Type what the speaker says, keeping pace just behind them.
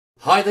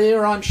Hi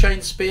there, I'm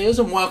Shane Spiers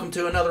and welcome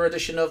to another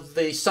edition of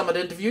the Summit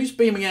Interviews,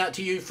 beaming out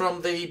to you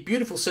from the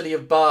beautiful city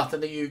of Bath in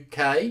the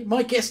UK.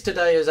 My guest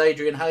today is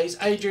Adrian Hayes.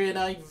 Adrian,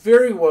 a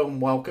very warm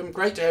welcome.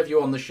 Great to have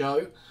you on the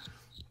show.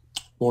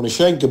 Morning,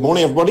 Shane. Good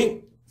morning,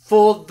 everybody.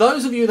 For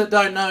those of you that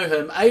don't know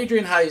him,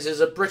 Adrian Hayes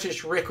is a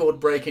British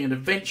record-breaking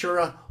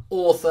adventurer,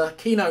 author,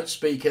 keynote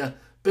speaker,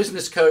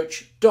 business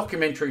coach,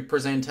 documentary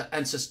presenter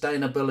and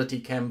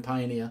sustainability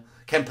campaigner.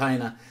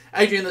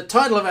 Adrian, the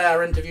title of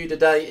our interview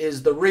today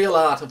is The Real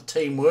Art of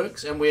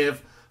Teamwork, and we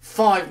have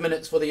 5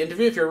 minutes for the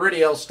interview. If you're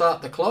ready, I'll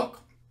start the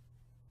clock.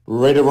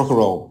 Ready to rock and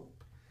roll.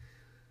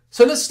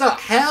 So let's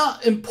start. How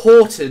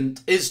important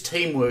is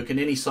teamwork in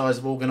any size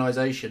of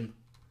organisation?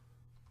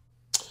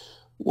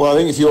 Well, I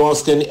think if you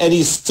ask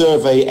any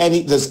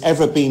survey that's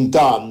ever been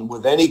done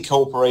with any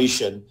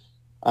corporation,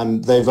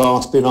 and they've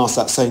been asked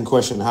that same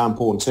question, how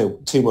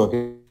important teamwork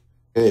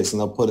is, and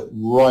they'll put it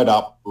right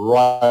up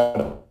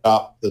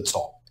the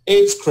top.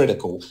 It's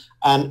critical.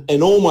 And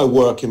in all my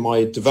work, in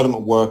my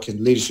development work,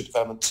 in leadership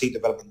development, team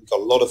development, we've got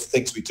a lot of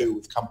things we do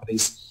with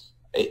companies.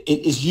 It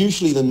is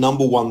usually the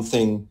number one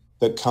thing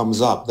that comes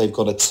up. They've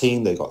got a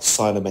team, they've got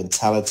silo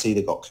mentality,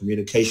 they've got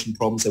communication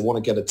problems. They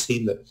want to get a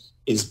team that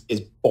is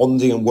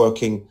bonding and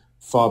working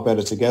far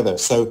better together.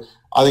 So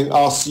I think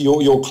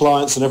your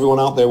clients and everyone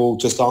out there will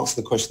just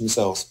answer the question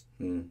themselves.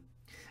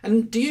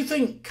 And do you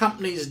think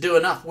companies do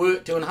enough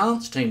work to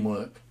enhance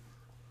teamwork?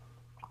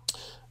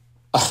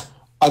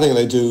 I think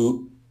they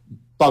do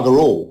bugger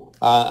all.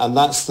 And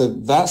that's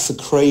the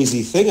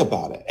crazy thing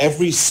about it.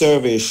 Every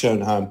survey has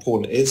shown how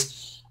important it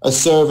is. A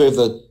survey of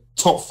the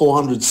top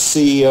 400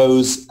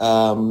 CEOs,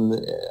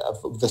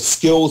 of the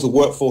skills the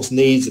workforce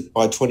needs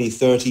by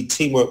 2030,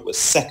 teamwork was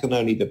second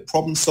only to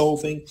problem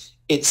solving.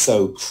 It's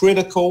so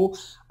critical.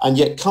 And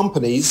yet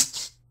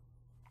companies,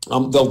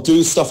 they'll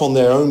do stuff on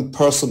their own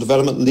personal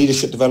development,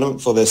 leadership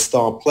development for their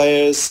star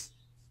players.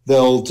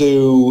 They'll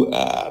do,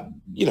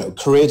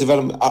 career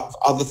development,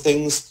 other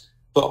things.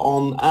 But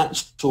on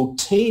actual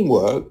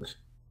teamwork,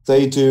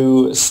 they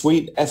do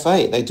sweet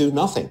FA. They do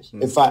nothing.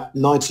 In fact,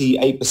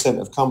 98%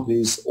 of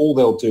companies, all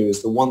they'll do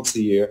is the once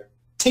a year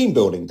team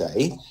building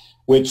day,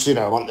 which,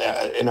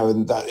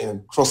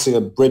 crossing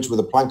a bridge with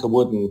a plank of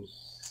wood and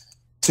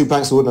 2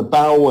 planks of wood and a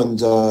barrel and,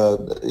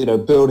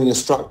 building a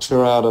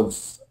structure out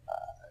of,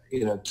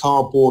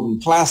 cardboard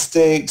and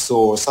plastics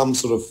or some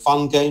sort of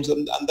fun games.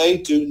 And they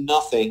do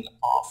nothing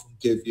apart from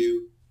give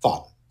you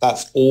fun.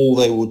 That's all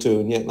they will do,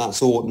 and yet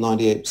that's all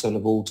 98%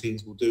 of all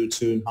teams will do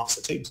to enhance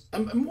their teams.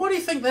 And what do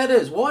you think that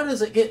is? Why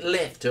does it get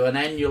left to an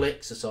annual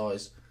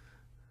exercise?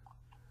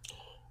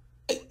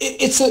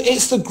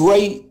 It's the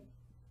great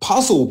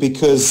puzzle,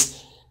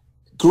 because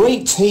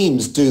great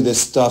teams do this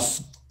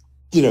stuff,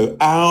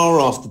 hour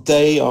after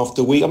day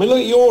after week. I mean, look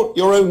at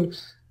your own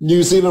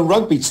New Zealand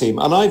rugby team,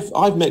 and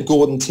I've met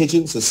Gordon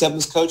Tidgens, the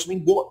sevens coach. I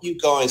mean, what you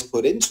guys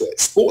put into it.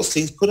 Sports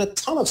teams put a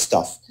ton of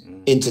stuff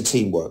into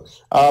teamwork.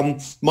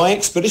 My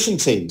expedition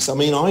teams, I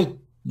mean,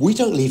 we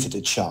don't leave it to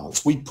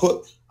chance. We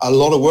put a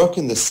lot of work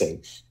in this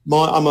thing.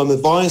 I'm an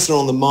advisor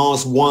on the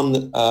Mars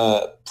One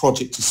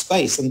project to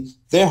space, and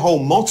their whole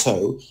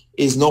motto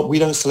is not, we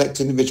don't select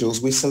individuals,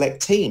 we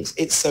select teams.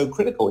 It's so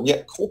critical, and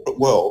yet corporate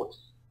world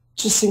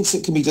just thinks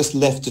it can be just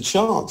left to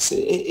chance. It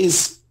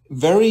is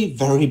very,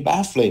 very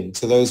baffling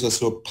to those of us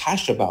who are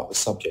passionate about the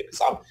subject.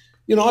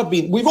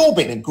 We've all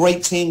been in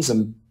great teams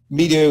and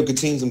mediocre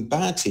teams and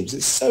bad teams.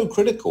 It's so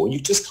critical, and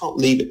you just can't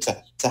leave it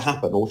to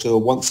happen, or to a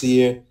once a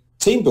year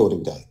team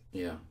building day.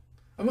 Yeah.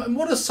 And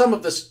what are some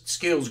of the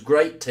skills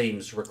great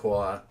teams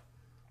require?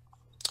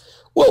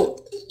 Well,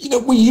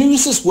 we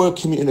use this word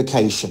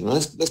communication.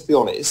 Let's be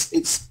honest.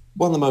 It's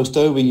one of the most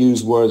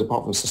overused words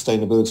apart from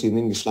sustainability in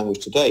the English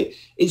language today.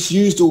 It's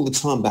used all the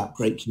time about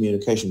great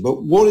communication.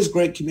 But what is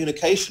great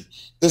communication?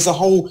 There's a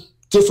whole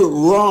different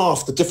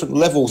raft of different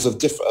levels of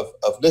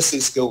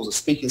listening skills, of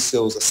speaking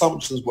skills,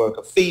 assumptions work,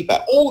 of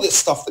feedback, all this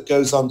stuff that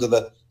goes under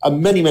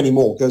and many, many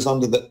more goes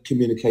under the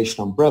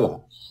communication umbrella.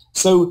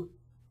 So,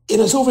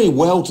 it's all very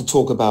well to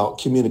talk about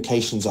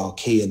communications are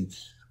key. And,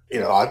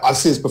 I've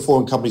seen this before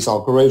in companies,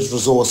 our greatest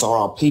resource are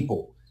our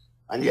people.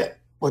 And yet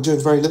we're doing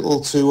very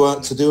little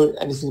to do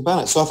anything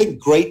about it. So I think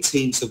great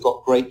teams have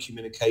got great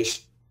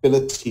communication,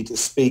 ability to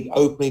speak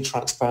openly,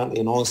 transparently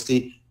and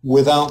honestly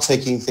without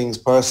taking things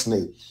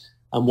personally.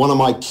 And one of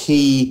my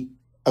key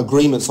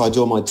agreements I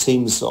do on my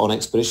teams on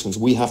expeditions,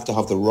 we have to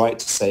have the right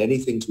to say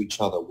anything to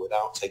each other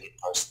without taking it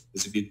personally.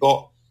 Because if you've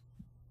got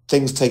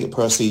things take it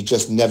personally, you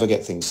just never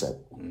get things said.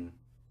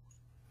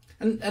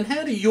 And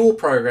how do your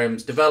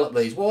programs develop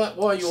these? Why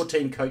are your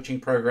team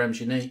coaching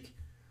programs unique?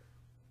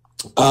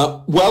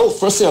 Well,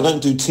 firstly, I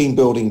don't do team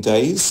building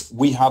days.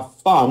 We have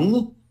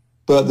fun,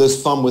 but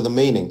there's fun with a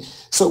meaning.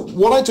 So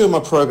what I do in my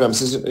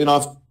programs is,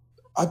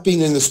 I've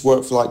been in this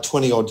work for like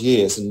 20 odd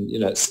years, and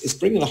it's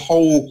bringing the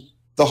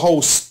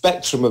whole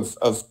spectrum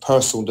of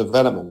personal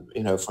development,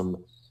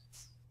 from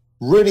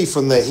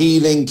the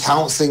healing,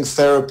 counseling,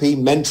 therapy,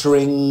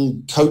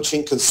 mentoring,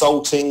 coaching,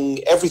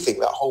 consulting, everything,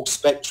 that whole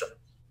spectrum.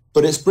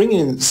 But it's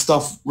bringing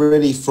stuff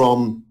really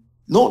from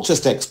not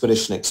just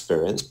expedition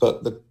experience,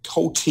 but the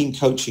whole team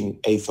coaching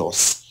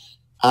ethos,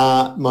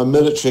 my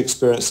military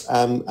experience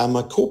and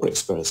my corporate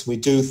experience. We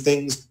do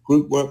things,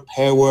 group work,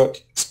 pair work,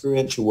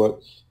 experiential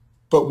work,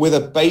 but with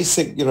a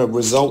basic,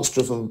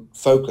 results-driven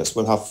focus.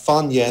 We'll have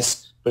fun,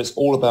 yes, but it's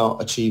all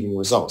about achieving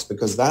results,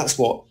 because that's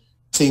what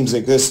teams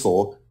exist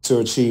for, to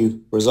achieve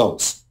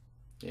results.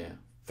 Yeah,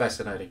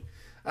 fascinating.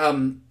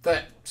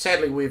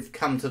 Sadly, we've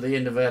come to the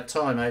end of our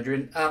time,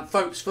 Adrian.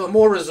 Folks, for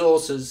more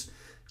resources,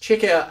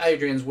 check out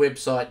Adrian's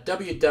website,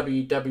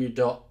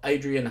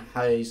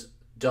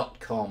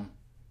 www.adrianhayes.com.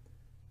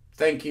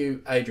 Thank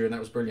you, Adrian. That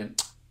was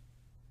brilliant.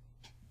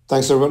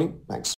 Thanks, everybody. Thanks.